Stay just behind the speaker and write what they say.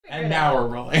And now we're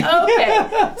rolling. Okay.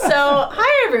 So,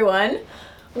 hi everyone.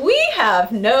 We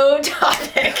have no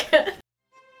topic.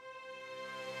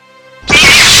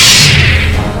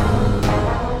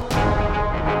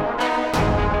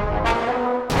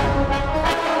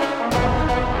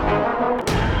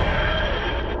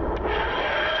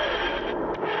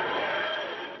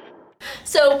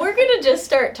 So we're gonna just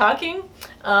start talking.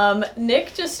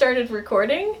 Nick just started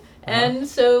recording, and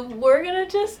so we're gonna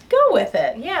just go with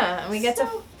it. Yeah, and we get to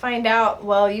find out,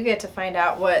 well, you get to find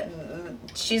out what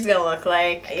she's gonna look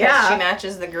like. Yeah. She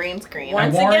matches the green screen.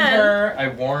 Once I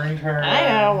again. warned her. I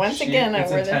know, once again,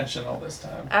 It's I wore the- intentional this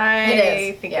time.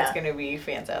 I think yeah. it's gonna be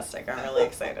fantastic. I'm really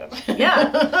excited.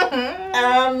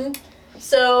 Yeah.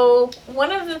 So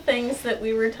one of the things that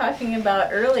we were talking about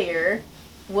earlier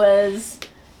was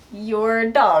your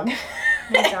dog.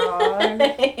 My dog.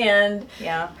 And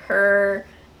Yeah. her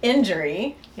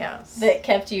injury Yes. that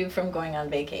kept you from going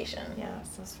on vacation. Yes,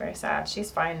 that's very sad.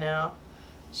 She's fine now.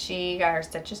 She got her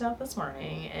stitches out this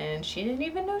morning, and she didn't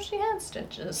even know she had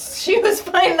stitches. She was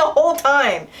fine the whole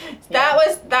time. Yeah.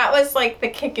 That was like the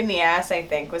kick in the ass, I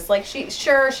think. Was like she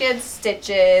had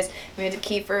stitches. We had to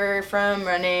keep her from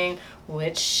running,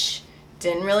 which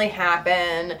didn't really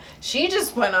happen. She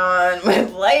just went on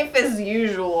with life as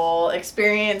usual,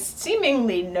 experienced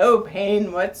seemingly no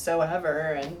pain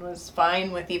whatsoever, and was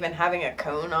fine with even having a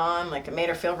cone on. Like, it made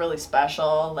her feel really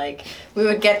special. Like, we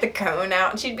would get the cone out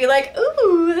and she'd be like,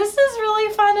 ooh, this is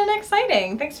really fun and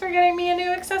exciting. Thanks for getting me a new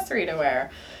accessory to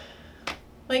wear.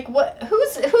 Like, who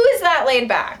is that laid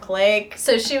back? Like,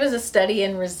 So she was a study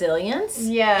in resilience.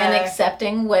 Yeah. And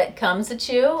accepting what comes at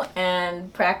you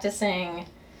and practicing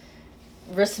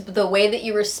the way that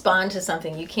you respond to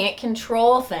something. You can't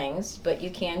control things, but you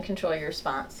can control your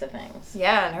response to things.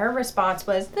 yeah, and her response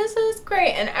was, this is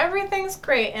great, and everything's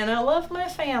great, and I love my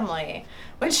family.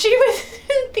 When she was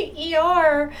at the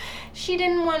ER, she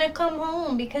didn't want to come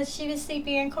home because she was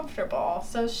sleepy and comfortable.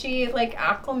 So she, like,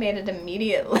 acclimated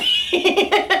immediately.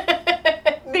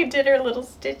 They did her little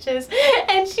stitches,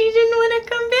 and she didn't want to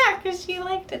come back because she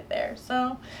liked it there.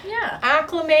 So Yeah.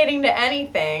 acclimating to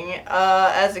anything,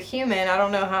 as a human, I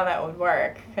don't know how that would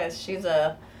work, because she's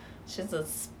a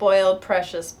spoiled,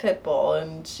 precious pit bull,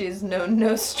 and she's known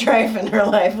no strife in her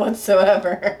life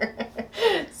whatsoever.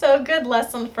 So, good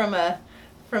lesson from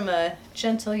a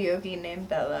gentle yogi named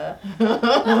Bella.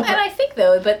 Well, and I think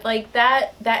though, but like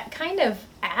that kind of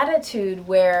attitude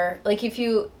where, like, if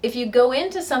you go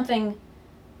into something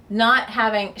not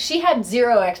having, she had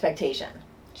zero expectation.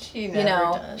 She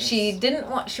never does.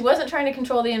 She wasn't trying to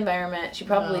control the environment. She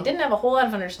probably didn't have a whole lot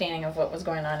of understanding of what was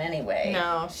going on anyway.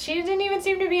 No, she didn't even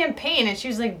seem to be in pain, and she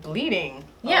was like bleeding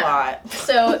a lot.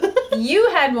 So you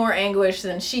had more anguish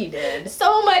than she did.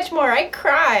 So much more. I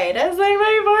cried. I was like,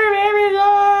 my poor baby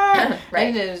dog. Right.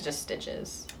 And it was just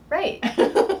stitches. Right.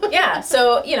 Yeah.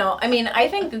 So, I mean, I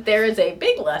think that there is a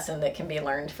big lesson that can be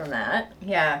learned from that.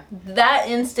 Yeah. That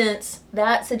instance,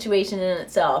 that situation in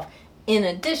itself, in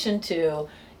addition to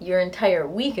your entire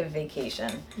week of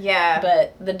vacation. Yeah.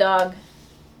 But the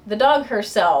dog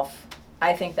herself,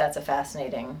 I think that's a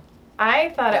fascinating. I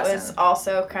thought it was lesson.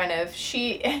 also kind of,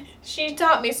 she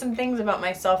taught me some things about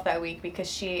myself that week,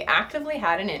 because she actively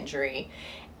had an injury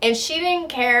and she didn't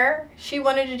care. She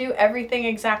wanted to do everything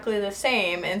exactly the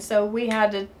same, and so we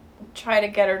had to try to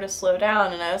get her to slow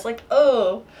down, and I was like,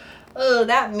 oh,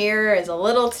 that mirror is a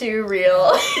little too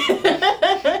real.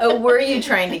 Oh, were you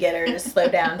trying to get her to slow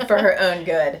down for her own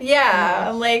good? Yeah,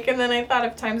 like, and then I thought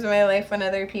of times in my life when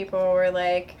other people were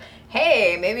like,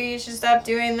 hey, maybe you should stop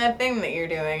doing that thing that you're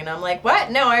doing. And I'm like,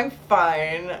 what? No, I'm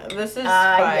fine. This is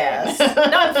fine. Yes. No,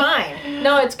 I'm fine.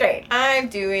 No, it's great. I'm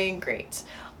doing great.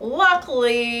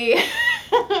 Luckily,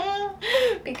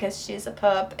 because she's a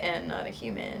pup and not a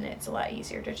human, it's a lot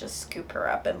easier to just scoop her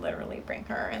up and literally bring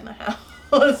her in the house.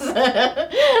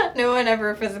 No one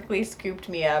ever physically scooped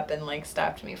me up and, like,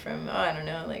 stopped me from,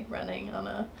 running on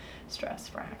a stress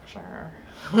fracture.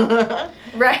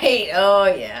 Right.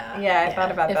 Oh, yeah. Yeah, I thought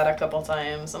about that a couple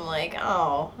times. I'm like,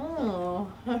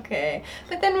 oh, okay.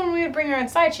 But then when we would bring her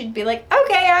inside, she'd be like,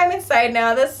 okay, I'm inside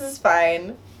now. This is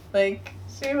fine. Like,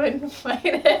 she wouldn't fight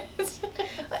it.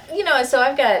 So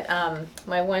I've got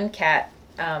my one cat,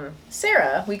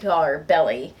 Sarah, we call her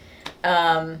Belly,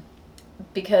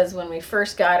 because when we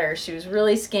first got her, she was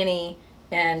really skinny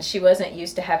and she wasn't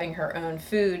used to having her own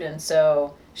food, and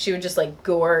so she would just like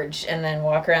gorge and then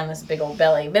walk around this big old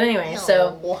belly. But anyway,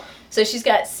 so she's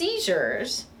got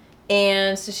seizures,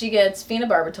 and so she gets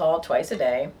phenobarbital twice a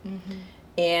day,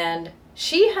 and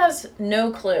she has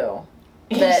no clue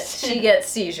that she gets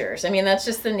seizures. I mean, that's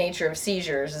just the nature of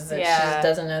seizures, is that she just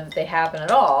doesn't know that they happen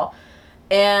at all.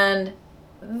 And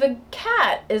the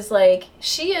cat is like,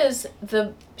 she has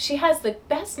the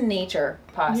best nature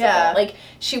possible. Yeah. Like,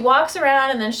 she walks around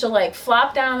and then she'll like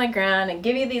flop down on the ground and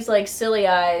give you these like silly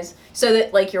eyes so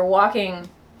that like you're walking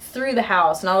through the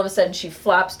house and all of a sudden she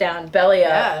flops down belly up.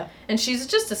 Yeah. And she's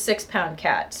just a 6-pound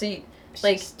cat. So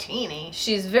she's teeny.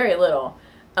 She's very little.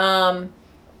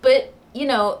 But, you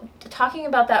know, talking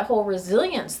about that whole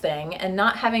resilience thing and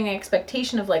not having an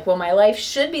expectation of like, well, my life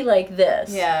should be like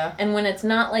this. Yeah. And when it's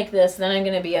not like this, then I'm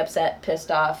going to be upset,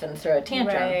 pissed off, and throw a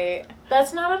tantrum. Right.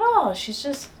 That's not at all. She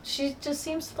just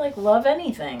seems to like love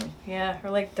anything. Yeah, or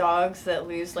like dogs that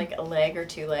lose like a leg or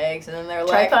 2 legs, and then they're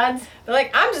Tripods. like,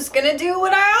 I'm just gonna do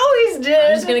what I always did.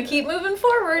 I'm just going to keep moving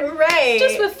forward. Right.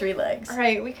 Just with 3 legs.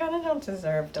 Right. We kind of don't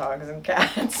deserve dogs and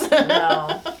cats.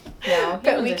 No.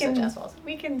 But Humans are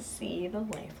we can see the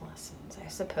life lessons, I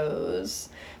suppose.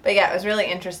 But yeah, it was really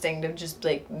interesting to just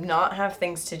like not have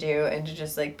things to do and to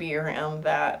just like be around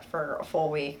that for a full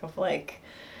week of like,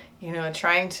 you know,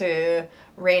 trying to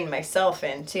rein myself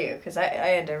in too, because I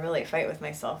had to really fight with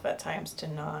myself at times to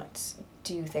not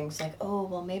do things like, oh,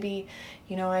 well, maybe,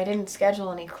 you know, I didn't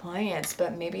schedule any clients,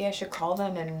 but maybe I should call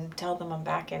them and tell them I'm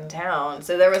back in town.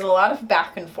 So there was a lot of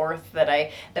back and forth that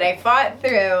I fought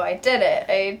through. I did it.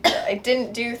 I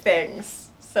didn't do things.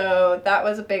 So that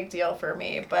was a big deal for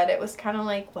me. But it was kind of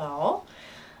like, well,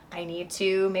 I need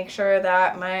to make sure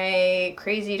that my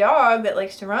crazy dog that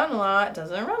likes to run a lot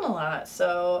doesn't run a lot.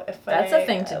 So That's a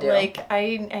thing to do. Like,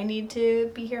 I need to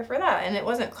be here for that. And it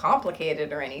wasn't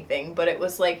complicated or anything, but it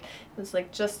was like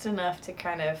just enough to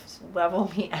kind of level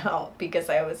me out, because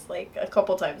I was like a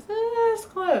couple times this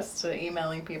close to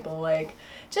emailing people like,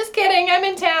 just kidding, I'm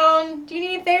in town. Do you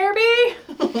need therapy?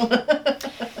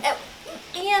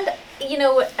 And, you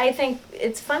know, I think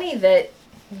it's funny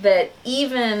that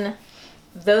even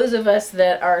those of us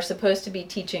that are supposed to be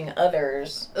teaching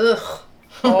others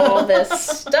all this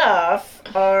stuff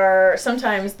are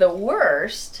sometimes the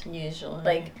worst. Usually.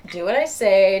 Like, do what I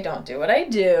say, don't do what I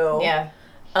do. Yeah.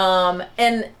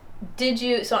 And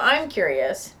so I'm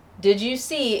curious, did you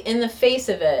see in the face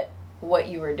of it what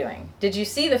you were doing? Did you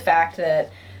see the fact that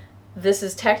this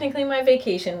is technically my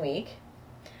vacation week?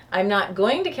 I'm not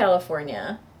going to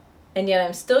California, and yet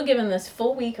I'm still given this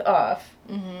full week off.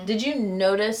 Mm-hmm. Did you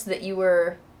notice that you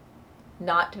were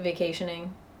not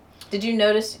vacationing? Did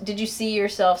you see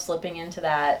yourself slipping into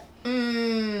that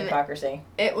hypocrisy?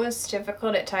 It was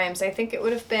difficult at times. I think it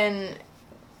would have been,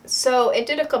 so it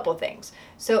did a couple things.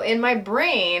 So in my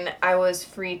brain, I was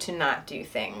free to not do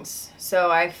things.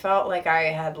 So I felt like I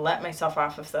had let myself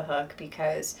off of the hook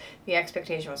because the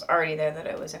expectation was already there that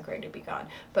I wasn't going to be gone.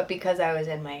 But because I was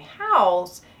in my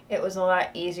house, it was a lot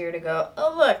easier to go,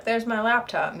 oh, look, there's my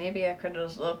laptop. Maybe I could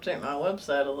just update my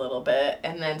website a little bit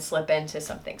and then slip into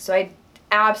something. So I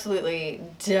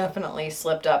definitely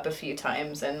slipped up a few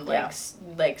times and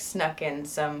like snuck in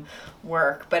some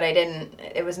work, but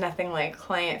it was nothing like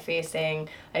client facing.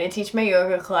 I didn't teach my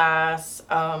yoga class.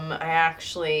 I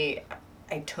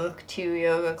took 2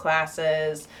 yoga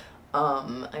classes.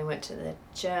 I went to the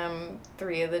gym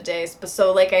 3 of the days, but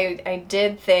so like I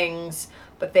did things,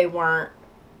 but they were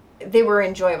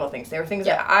enjoyable things. They were things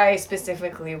that I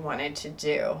specifically wanted to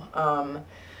do.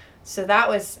 So that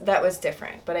was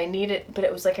different, but I needed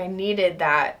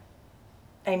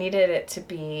it to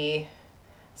be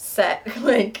set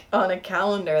like on a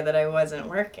calendar that I wasn't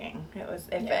working. It was,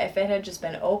 if it had just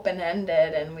been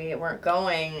open-ended and we weren't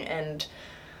going, and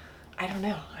I don't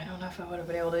know if I would have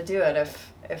been able to do it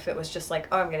if it was just like,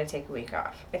 oh, I'm going to take a week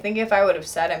off. I think if I would have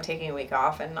said I'm taking a week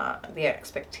off and not the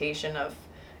expectation of,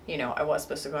 you know, I was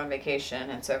supposed to go on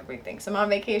vacation and so everybody thinks I'm on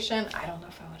vacation, I don't know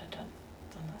if I would have done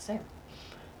the same.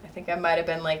 I think I might have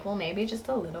been like, well, maybe just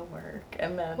a little work,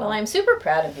 and then. Well, I'm super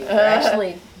proud of you for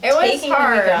actually taking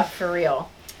a week off for real.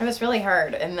 It was really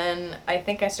hard, and then I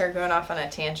think I started going off on a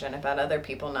tangent about other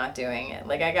people not doing it.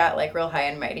 Like, I got like real high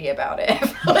and mighty about it.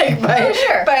 Like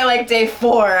by like day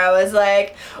 4, I was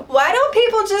like, why don't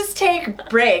people just take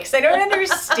breaks? I don't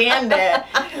understand it.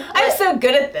 I'm so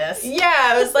good at this. Yeah,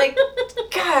 I was like,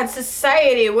 God,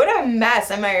 society, what a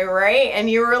mess. Am I right? And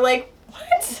you were like,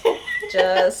 what?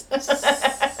 Just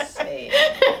say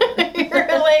You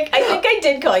were like, I think I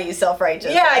did call you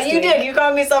self-righteous. Yeah, you did. You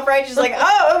called me self-righteous. Like,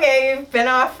 oh, okay, you've been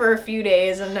off for a few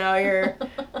days, and now you're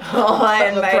all high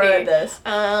and mighty. I'm this.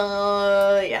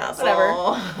 Yeah, whatever.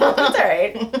 It's all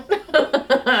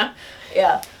right.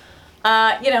 Yeah.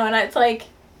 You know, and it's like,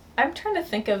 I'm trying to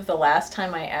think of the last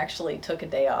time I actually took a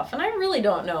day off, and I really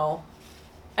don't know.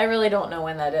 I really don't know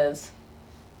when that is.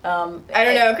 I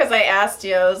don't know, because I asked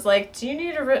you, I was like, do you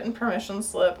need a written permission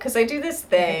slip? Because I do this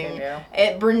thing.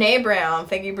 Brene Brown,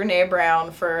 thank you, Brene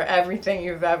Brown, for everything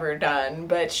you've ever done.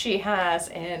 But she has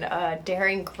in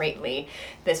Daring Greatly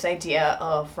this idea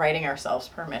of writing ourselves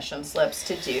permission slips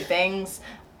to do things.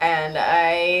 And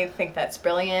I think that's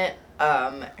brilliant.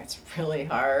 It's really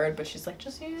hard, but she's like,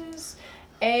 just use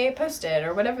a Post-it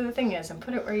or whatever the thing is and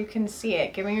put it where you can see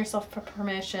it, giving yourself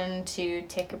permission to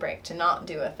take a break, to not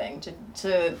do a thing,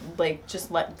 to like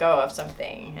just let go of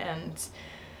something. And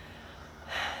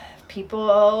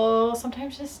people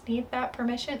sometimes just need that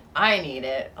permission. I need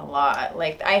it a lot.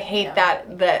 Like, I hate that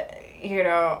you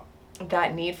know,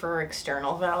 that need for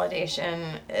external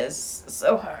validation is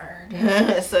so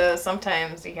hard. So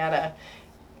sometimes you gotta,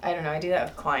 I don't know, I do that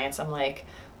with clients. I'm like,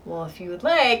 well, if you would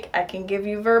like, I can give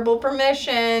you verbal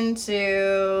permission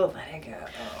to let it go.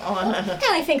 And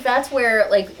I think that's where,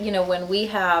 like, you know, when we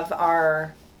have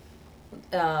our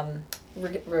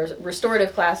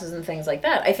restorative classes and things like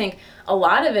that, I think a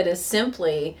lot of it is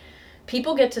simply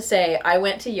people get to say, I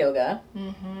went to yoga.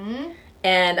 Mm-hmm.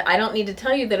 And I don't need to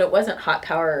tell you that it wasn't hot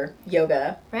power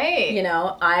yoga. Right. You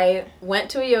know, I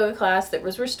went to a yoga class that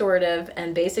was restorative,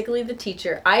 and basically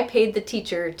I paid the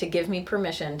teacher to give me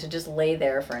permission to just lay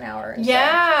there for an hour.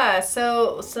 Yeah.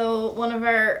 So one of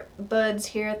our buds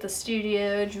here at the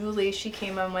studio, Julie, she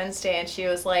came on Wednesday and she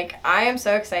was like, I am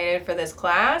so excited for this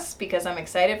class because I'm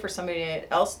excited for somebody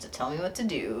else to tell me what to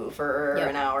do for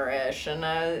an hour-ish. And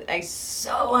I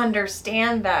so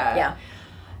understand that. Yeah.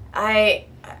 I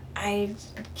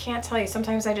can't tell you.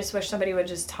 Sometimes I just wish somebody would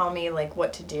just tell me, like,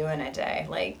 what to do in a day.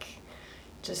 Like,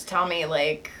 just tell me,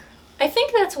 like... I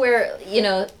think that's where, you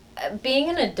know, being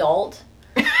an adult,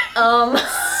 like,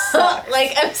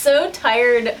 I'm so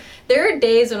tired. There are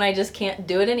days when I just can't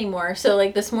do it anymore. So,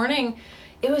 like, this morning,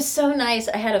 it was so nice.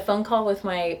 I had a phone call with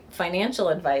my financial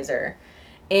advisor,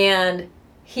 and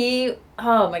he,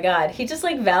 oh, my God, he just,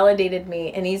 like, validated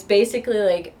me. And he's basically,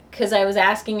 like, because I was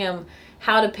asking him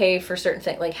how to pay for certain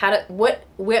things, like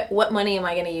what money am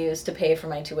I going to use to pay for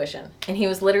my tuition? And he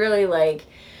was literally like,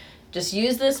 just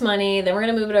use this money, then we're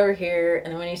going to move it over here,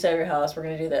 and then when you sell your house, we're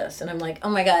going to do this. And I'm like, oh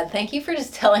my God, thank you for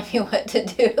just telling me what to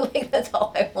do. Like, that's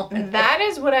all I want. That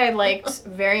is what I liked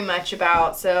very much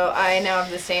about, so I now have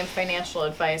the same financial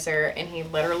advisor, and he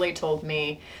literally told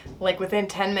me, like, within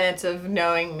 10 minutes of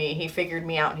knowing me, he figured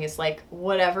me out, and he's like,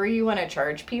 whatever you want to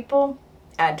charge people,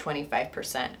 add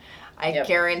 25%. I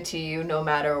guarantee you, no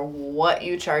matter what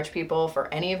you charge people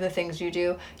for any of the things you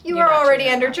do, you're already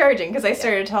undercharging. Because I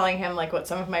started telling him, like, what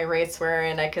some of my rates were,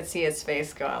 and I could see his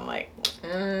face going, like,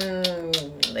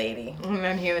 lady. And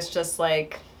then he was just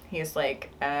like,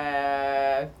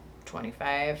 25,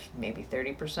 maybe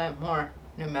 30% more,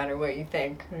 no matter what you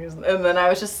think. And then I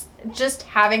was just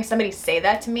having somebody say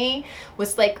that to me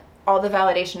was, like, all the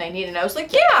validation I needed. And I was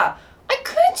like, yeah, I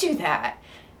could do that.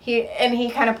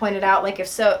 He kind of pointed out, like,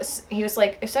 he was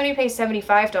like, if somebody pays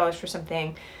 $75 for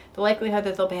something, the likelihood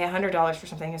that they'll pay $100 for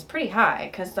something is pretty high,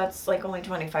 because that's, like, only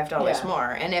 $25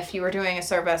 more. And if you were doing a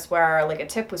service where, like, a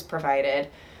tip was provided,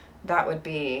 that would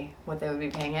be what they would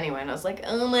be paying anyway. And I was like,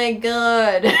 oh my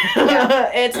God,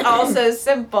 it's all so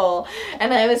simple.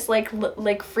 And I was like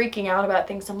freaking out about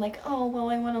things. I'm like, oh,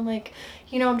 well, I want to, like,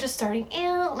 you know, I'm just starting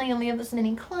out, and I only have this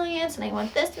many clients, and I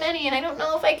want this many, and I don't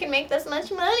know if I can make this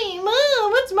much money.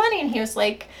 Mom, what's money? And he was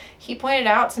like, he pointed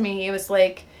out to me, he was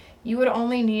like, you would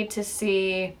only need to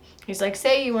see, he's like,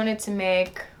 say you wanted to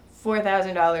make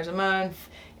 $4,000 a month,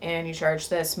 and you charge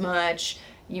this much,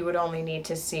 you would only need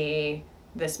to see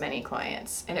this many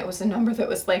clients. And it was a number that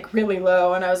was, like, really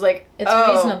low, and I was like, it's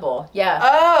reasonable. Yeah.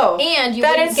 Oh. And you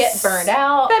wouldn't get burned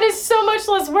out. That is so much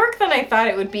less work than I thought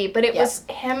it would be. But it was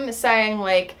him saying,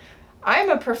 like, I'm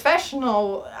a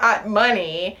professional at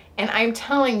money, and I'm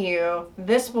telling you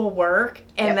this will work,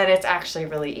 and that it's actually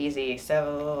really easy.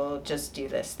 So just do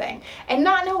this thing. And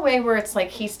not in a way where it's like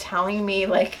he's telling me,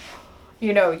 like,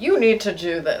 you know, you need to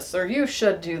do this, or you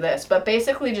should do this, but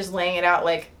basically just laying it out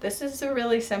like, this is a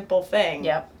really simple thing.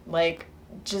 Yep. Like,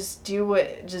 just do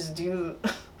what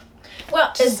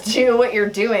you're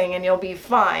doing, and you'll be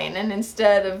fine. And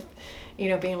instead of, you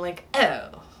know, being like,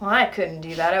 oh, well, I couldn't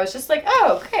do that, I was just like,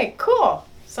 oh, okay, cool.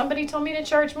 Somebody told me to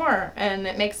charge more, and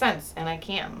it makes sense, and I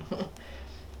can.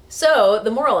 So,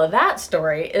 the moral of that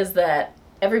story is that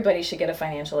everybody should get a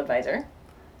financial advisor.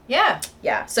 Yeah.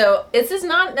 Yeah. So this is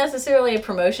not necessarily a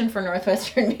promotion for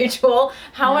Northwestern Mutual.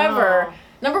 However,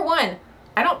 number one,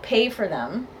 I don't pay for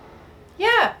them.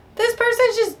 Yeah. This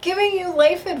person's just giving you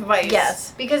life advice.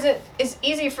 Yes. Because it is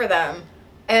easy for them.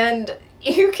 And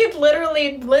you could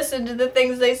literally listen to the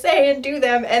things they say and do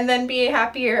them and then be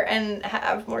happier and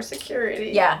have more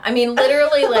security. Yeah, I mean,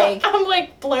 literally, like... I'm,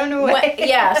 like, blown away.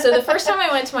 Yeah, so the first time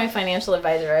I went to my financial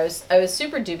advisor, I was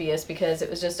super dubious because it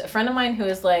was just a friend of mine who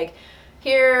was like,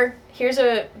 here's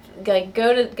a, like,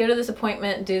 go to this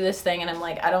appointment, do this thing, and I'm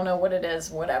like, I don't know what it is,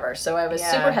 whatever. So I was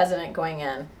super hesitant going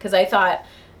in because I thought...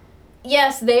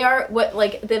 Yes, they are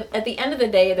at the end of the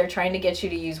day, they're trying to get you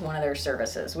to use one of their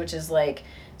services, which is like,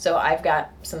 so I've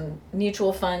got some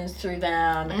mutual funds through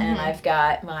them, and I've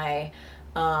got my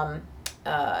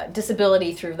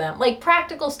disability through them, like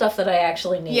practical stuff that I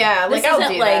actually need. Yeah, this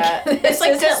I'll do that. It's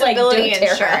like disability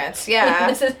insurance. Yeah,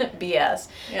 this isn't BS.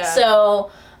 Yeah.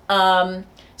 So,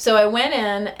 so I went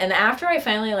in, and after I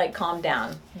finally like calmed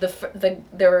down,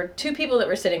 there were two people that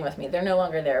were sitting with me. They're no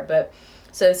longer there, but.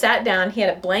 So I sat down, he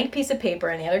had a blank piece of paper,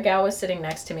 and the other gal was sitting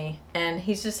next to me, and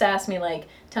he's just asked me, like,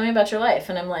 tell me about your life,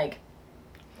 and I'm like,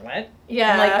 what?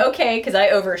 Yeah. I'm like, okay, because I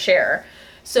overshare.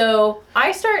 So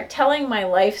I start telling my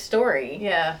life story.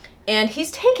 Yeah. And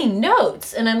he's taking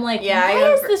notes, and I'm like, why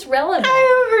is this relevant?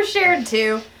 I overshared,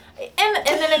 too. And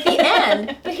then at the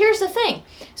end, but here's the thing.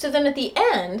 So then at the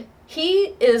end,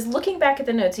 he is looking back at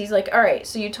the notes. He's like, all right,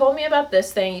 so you told me about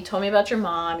this thing, you told me about your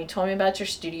mom, you told me about your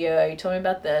studio, you told me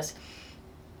about this.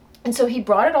 And so he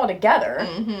brought it all together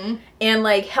and,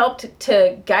 like, helped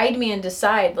to guide me and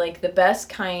decide, like, the best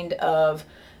kind of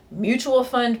mutual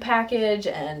fund package.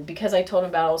 And because I told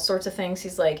him about all sorts of things,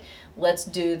 he's like, let's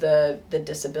do the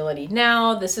disability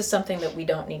now. This is something that we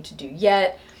don't need to do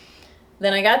yet.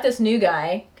 Then I got this new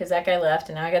guy, because that guy left,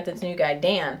 and now I got this new guy,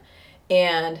 Dan,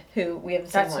 and who we have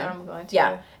the same one. That's what I'm going to.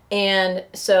 Yeah. And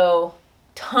so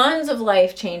tons of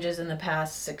life changes in the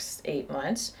past 6-8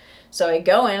 months. So I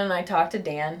go in and I talk to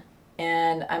Dan.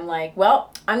 And I'm like,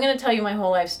 well, I'm going to tell you my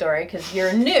whole life story because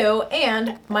you're new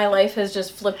and my life has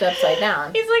just flipped upside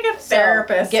down. He's like a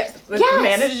therapist that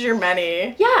manages your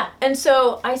money. Yeah. And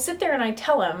so I sit there and I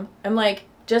tell him, I'm like,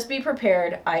 just be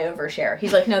prepared. I overshare.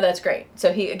 He's like, no, that's great.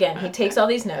 So he takes all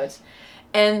these notes.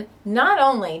 And not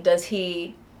only does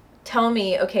he tell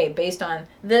me, okay, based on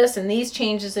this and these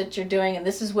changes that you're doing and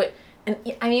this is what, and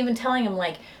I'm even telling him,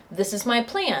 like, this is my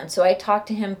plan. So I talked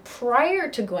to him prior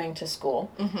to going to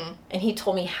school, and he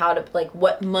told me how to, like,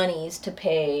 what monies to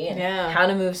pay and how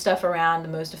to move stuff around the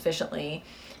most efficiently.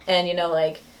 And, you know,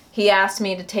 like, he asked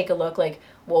me to take a look, like,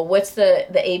 well, what's the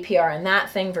APR in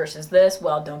that thing versus this?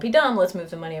 Well, don't be dumb. Let's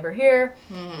move the money over here.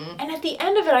 And at the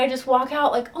end of it, I just walk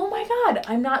out like, oh my God,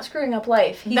 I'm not screwing up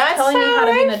life. He's telling me how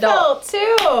to be an adult. That's how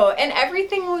I felt too. And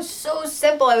everything was so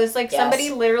simple. I was like,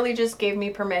 somebody literally just gave me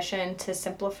permission to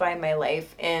simplify my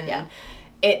life. And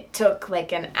it took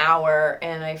like an hour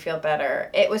and I feel better.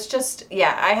 It was just,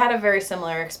 I had a very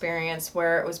similar experience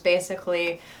where it was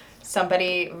basically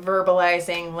somebody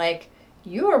verbalizing like,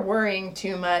 you are worrying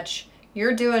too much.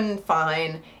 You're doing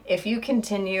fine. If you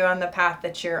continue on the path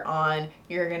that you're on,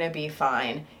 you're going to be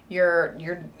fine.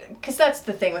 Because that's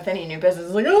the thing with any new business.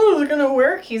 It's like, oh, is it going to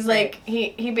work? He's like,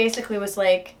 he basically was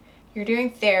like, you're doing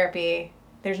therapy.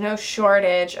 There's no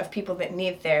shortage of people that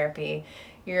need therapy.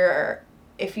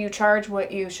 If you charge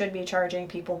what you should be charging,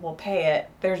 people will pay it.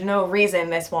 There's no reason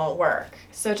this won't work.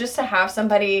 So just to have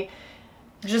somebody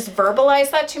just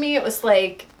verbalize that to me, it was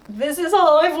like, this is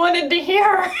all I've wanted to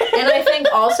hear. And I think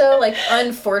also, like,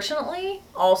 unfortunately,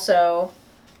 also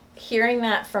hearing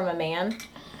that from a man,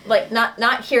 like,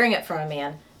 not hearing it from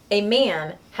a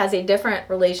man has a different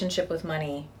relationship with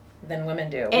money than women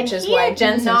do, which is why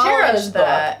Jen Sincero's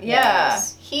book.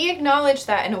 He acknowledged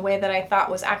that in a way that I thought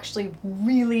was actually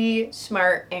really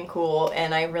smart and cool,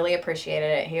 and I really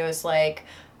appreciated it. He was like,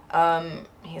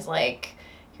 he's like,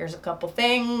 here's a couple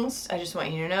things I just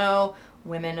want you to know.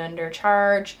 Women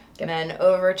undercharge, men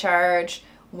overcharge,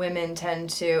 women tend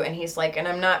to, and he's like, and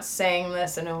I'm not saying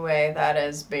this in a way that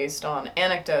is based on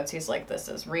anecdotes. He's like, this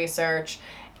is research.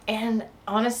 And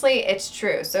honestly, it's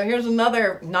true. So here's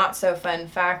another not so fun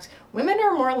fact. Women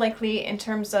are more likely in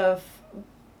terms of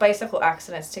bicycle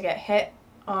accidents to get hit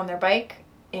on their bike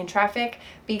in traffic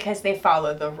because they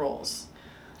follow the rules.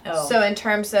 Oh. So in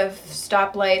terms of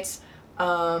stoplights,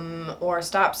 or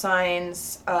stop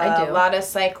signs. A lot of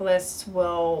cyclists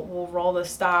will roll the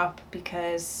stop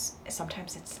because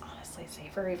sometimes it's honestly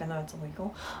safer, even though it's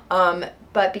illegal.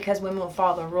 But because women will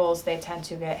follow the rules, they tend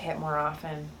to get hit more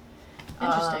often.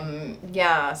 Interesting.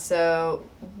 So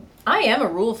I am a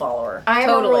rule follower. I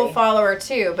am a rule follower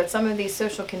too, but some of these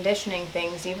social conditioning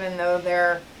things, even though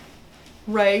they're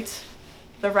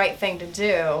the right thing to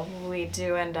do, we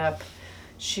do end up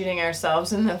shooting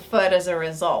ourselves in the foot as a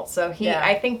result. So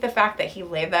I think the fact that he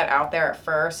laid that out there at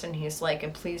first, and he's like,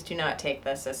 and please do not take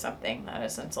this as something that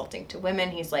is insulting to women.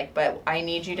 He's like, but I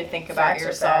need you to think about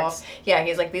yourself. Yeah,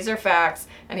 he's like, these are facts,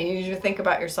 and I need you to think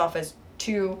about yourself as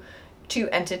two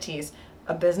entities,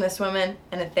 a businesswoman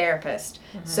and a therapist.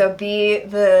 Mm-hmm. So be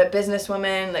the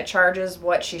businesswoman that charges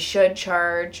what she should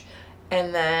charge,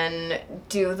 and then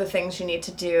do the things you need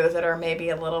to do that are maybe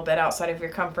a little bit outside of your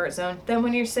comfort zone. Then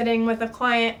when you're sitting with a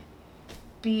client,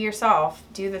 be yourself.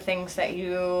 Do the things that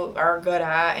you are good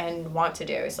at and want to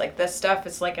do. It's like, this stuff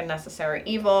is like a necessary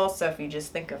evil, so if you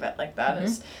just think of it like that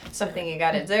as something you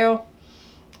gotta do,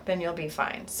 then you'll be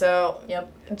fine. So,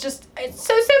 just, it's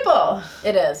so simple.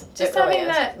 It is. Just having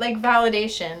that, like,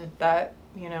 validation that,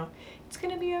 you know, it's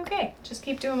gonna be okay. Just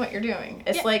keep doing what you're doing.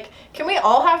 It's like, can we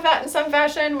all have that in some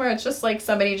fashion where it's just like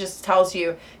somebody just tells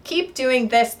you, keep doing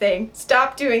this thing,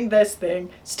 stop doing this thing,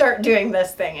 start doing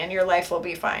this thing, and your life will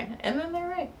be fine. And then they're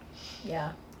right.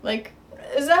 Yeah. Like,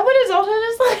 is that what adulthood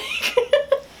is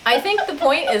like? I think the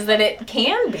point is that it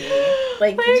can be.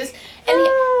 Like you just,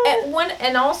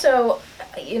 and also,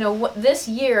 you know, this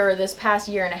past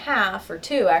year and a half or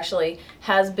two actually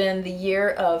has been the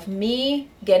year of me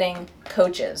getting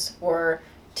coaches or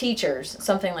teachers,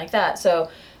 something like that. So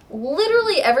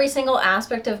literally every single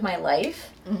aspect of my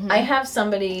life, I have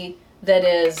somebody that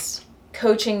is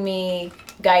coaching me,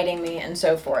 guiding me, and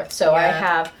so forth. So I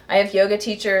have yoga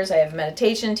teachers, I have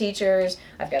meditation teachers,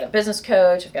 I've got a business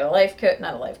coach, I've got a life coach,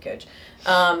 not a life coach,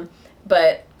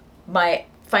 but my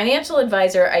financial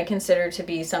advisor I consider to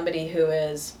be somebody who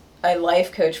is a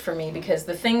life coach for me, because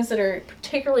the things that are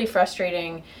particularly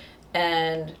frustrating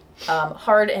and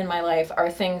hard in my life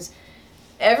are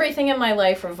everything in my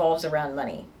life revolves around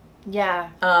money. Yeah.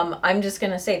 I'm just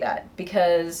going to say that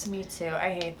because... Me too. I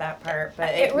hate that part,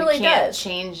 but it really does.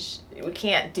 We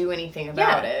can't do anything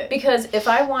about it. Because if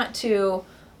I want to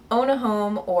own a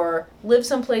home or live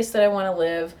someplace that I want to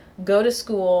live, go to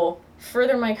school,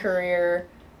 further my career,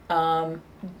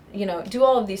 you know, do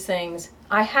all of these things,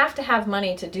 I have to have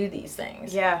money to do these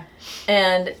things. Yeah.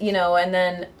 And, you know, and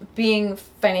then being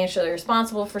financially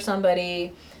responsible for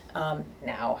somebody,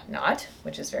 now not,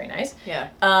 which is very nice.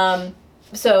 Yeah.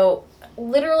 So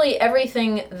literally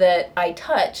everything that I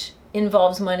touch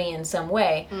involves money in some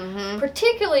way,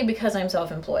 particularly because I'm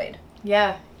self-employed.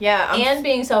 Yeah, yeah. And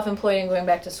being self-employed and going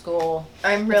back to school.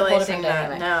 I'm realizing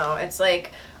that now. It's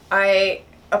like,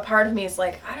 a part of me is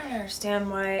like, I don't understand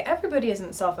why everybody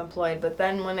isn't self-employed, but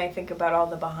then when I think about all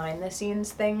the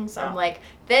behind-the-scenes things, I'm like,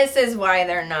 this is why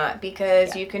they're not,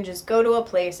 because you can just go to a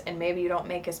place and maybe you don't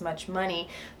make as much money,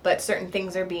 but certain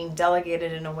things are being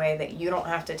delegated in a way that you don't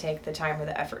have to take the time or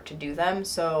the effort to do them,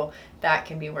 so that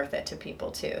can be worth it to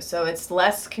people too. So it's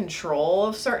less control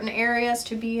of certain areas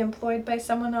to be employed by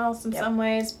someone else in some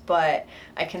ways, but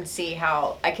I can see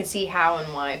how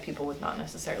and why people would not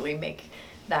necessarily make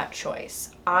that choice.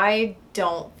 I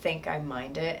don't think I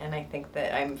mind it, and I think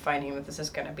that I'm finding that this is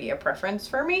going to be a preference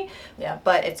for me. Yeah.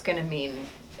 But it's going to mean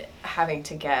having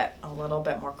to get a little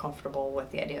bit more comfortable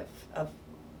with the idea of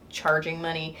charging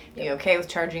money, being okay with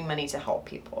charging money to help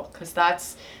people, because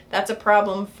that's a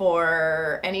problem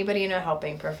for anybody in a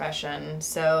helping profession.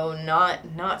 So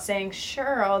not saying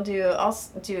sure I'll do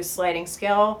a sliding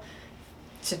scale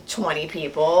to 20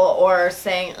 people, or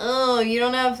saying, oh, you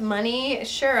don't have money?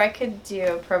 Sure, I could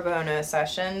do pro bono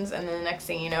sessions, and then the next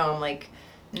thing you know, I'm like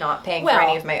not paying for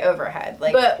any of my overhead.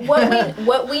 Like, but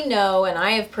what we know, and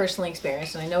I have personally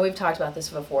experienced, and I know we've talked about this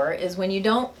before, is when you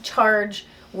don't charge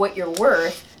what you're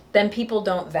worth, then people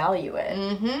don't value it.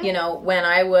 You know, when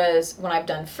I've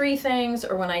done free things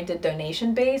or when I did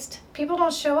donation based, people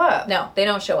don't show up. No, they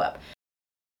don't show up.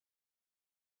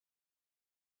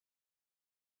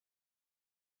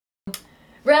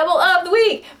 Rebel of the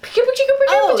week.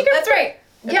 Oh, that's right.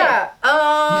 Okay. Yeah.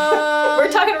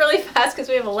 We're talking really fast because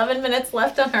we have 11 minutes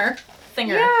left on our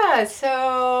thinger. Yeah.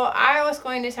 So I was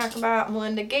going to talk about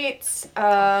Melinda Gates.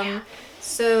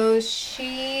 So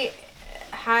she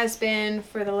has been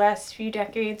for the last few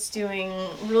decades doing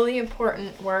really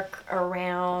important work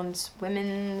around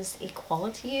women's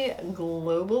equality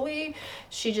globally.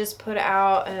 She just put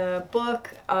out a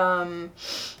book.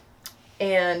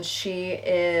 And she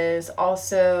is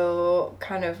also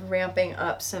kind of ramping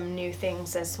up some new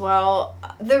things as well.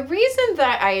 The reason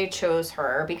that I chose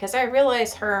her, because I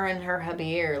realize her and her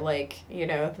hubby are like, you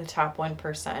know, the top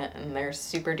 1% and they're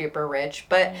super duper rich.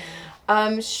 But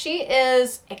she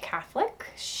is a Catholic.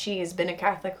 She's been a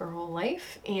Catholic her whole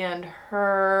life. And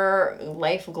her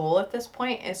life goal at this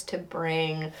point is to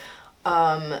bring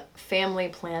family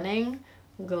planning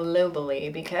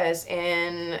globally, because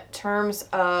in terms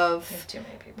of too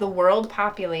many people. the world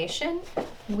population,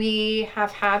 we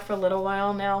have had for a little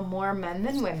while now more men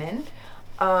than women.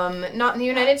 Not in the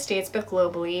United States, but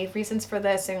globally. Reasons for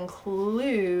this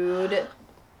include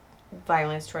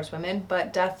violence towards women,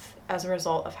 but death as a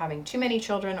result of having too many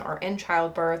children or in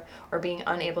childbirth or being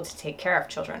unable to take care of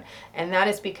children. And that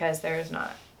is because there is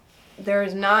not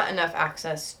enough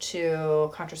access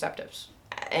to contraceptives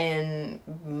in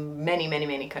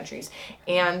many countries.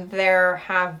 And there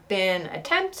have been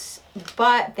attempts,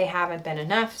 but they haven't been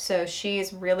enough. So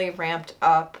she's really ramped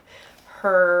up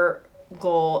her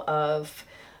goal of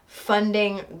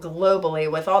funding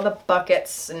globally with all the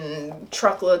buckets and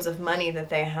truckloads of money that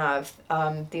they have,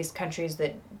 these countries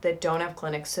that don't have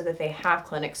clinics, so that they have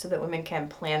clinics, so that women can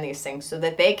plan these things, so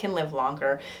that they can live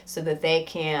longer, so that they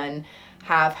can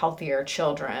have healthier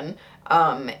children.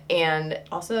 And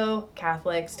also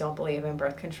Catholics don't believe in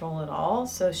birth control at all,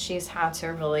 so she's had to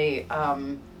really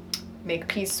make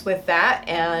peace with that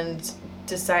and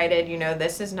decided,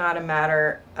 this is not a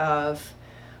matter of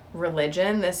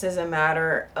religion, this is a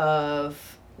matter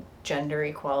of gender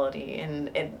equality. And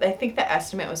I think the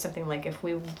estimate was something like, if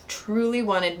we truly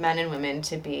wanted men and women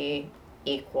to be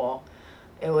equal,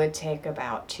 it would take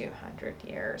about 200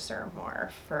 years or more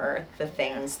for the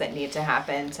things that need to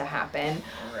happen.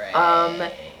 Right. And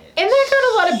that got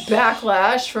a lot of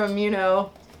backlash from,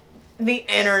 the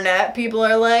internet. People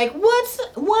are like, why is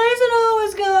it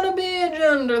always gotta be a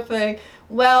gender thing?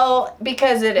 Well,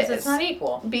 because it is. It's not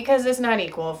equal. Because it's not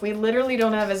equal. If we literally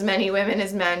don't have as many women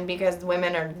as men because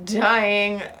women are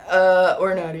dying,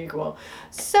 we're not equal.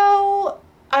 So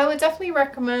I would definitely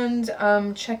recommend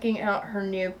checking out her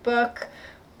new book.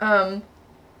 I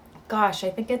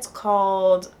think it's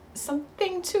called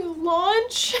Something to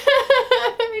Launch.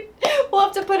 We'll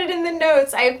have to put it in the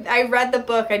notes. I read the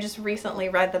book. I just recently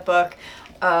read the book.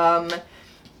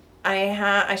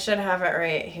 I should have it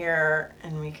right here,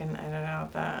 and we can edit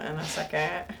out that in a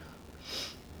second.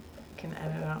 We can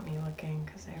edit out me looking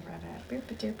because I read it.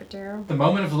 Boop-a-doop-a-doo. The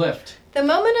Moment of Lift. The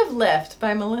Moment of Lift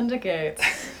by Melinda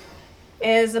Gates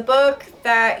is a book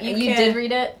that you did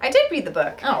read it? I did read the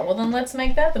book. Oh, well then let's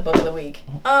make that the book of the week.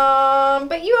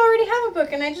 But you already have a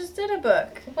book, and I just did a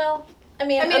book. Well,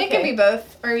 okay. It can be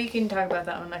both, or you can talk about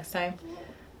that one next time.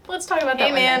 Let's talk about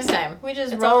that one next time. We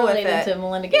just it's roll all with related it. to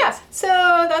Melinda Gates. Yeah, so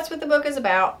that's what the book is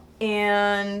about.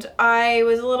 And I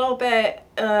was a little bit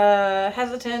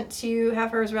hesitant to have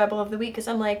her as Rebel of the Week because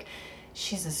I'm like,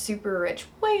 she's a super rich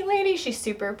white lady. She's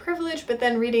super privileged. But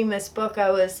then reading this book, I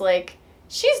was like,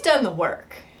 she's done the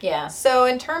work. Yeah. So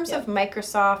in terms of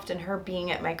Microsoft and her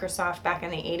being at Microsoft back in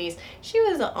the 80s, she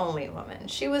was the only woman.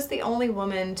 She was the only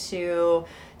woman to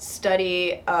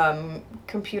study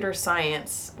computer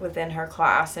science within her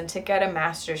class and to get a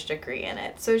master's degree in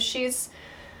it. So she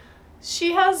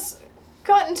has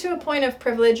gotten to a point of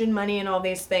privilege and money and all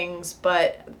these things,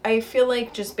 but I feel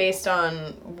like just based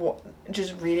on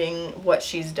just reading what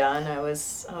she's done, I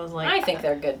was like, I think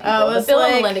they're good people. The Bill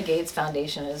and Melinda Gates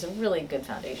Foundation is a really good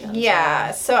foundation.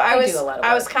 Yeah, so I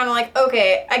was kind of like,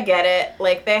 okay, I get it.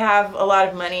 Like, they have a lot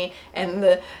of money and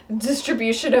the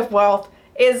distribution of wealth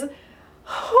is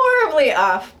horribly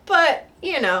off, but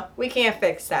we can't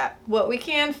fix that. What we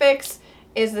can fix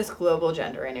is this global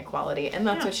gender inequality, and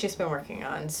that's what she's been working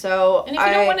on. So, and if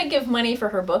you don't want to give money for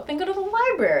her book, then go to the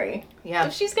library. Yeah.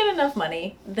 If she's got enough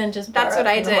money, then just that's what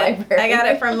I did. I got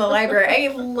it from the library.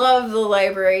 I love the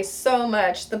library so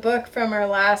much. The book from our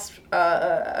last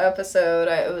episode,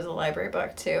 it was a library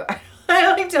book too.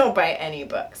 I don't buy any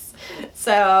books.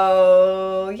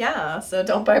 So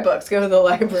don't buy books. Go to the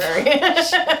library.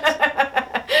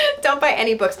 Don't buy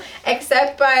any books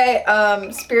except by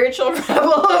Spiritual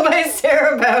Rebel by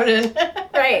Sarah Bowden.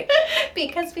 Right.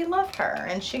 Because we love her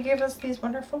and she gave us these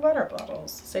wonderful water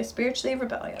bottles. Say Spiritually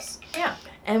Rebellious. Yeah.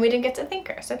 And we didn't get to thank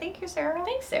her. So thank you, Sarah.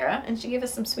 Thanks, Sarah. And she gave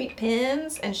us some sweet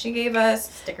pins and she gave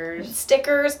us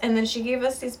stickers. And then she gave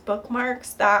us these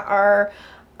bookmarks that are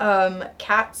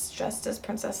cats dressed as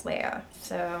Princess Leia.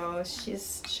 So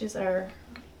she's our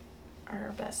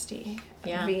bestie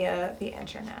via the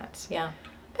internet. Yeah.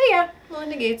 But yeah,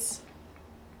 Melinda Gates,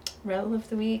 Rebel of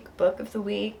the Week, Book of the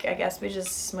Week. I guess we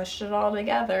just smushed it all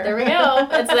together. There we go.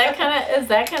 It's that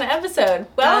kind of episode.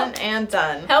 Well, done and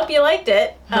done. Hope you liked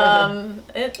it. There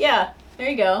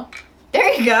you go.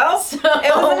 There you go. So,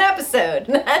 it was an episode.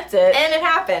 That's it. And it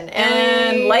happened.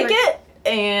 And like it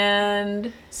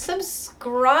and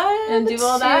subscribe and do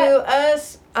all to that.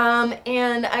 us.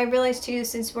 And I realized too,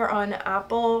 since we're on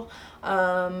Apple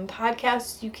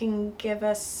podcasts, you can give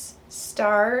us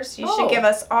stars. You should give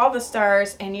us all the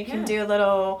stars, and you can do a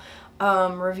little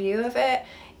review of it.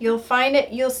 You'll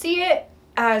see it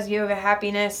as Yoga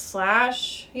Happiness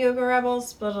 / Yoga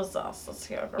Rebels, but it's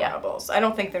also Yoga Rebels. I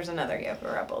don't think there's another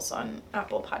Yoga Rebels on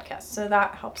Apple Podcasts, so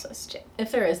that helps us too.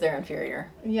 If there is, they're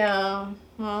inferior. Yeah,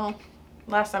 well,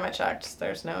 last time I checked,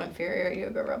 there's no inferior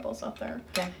Yoga Rebels out there.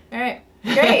 Okay. All right.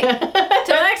 Great.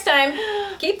 Till next time,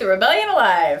 keep the rebellion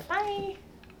alive. Bye.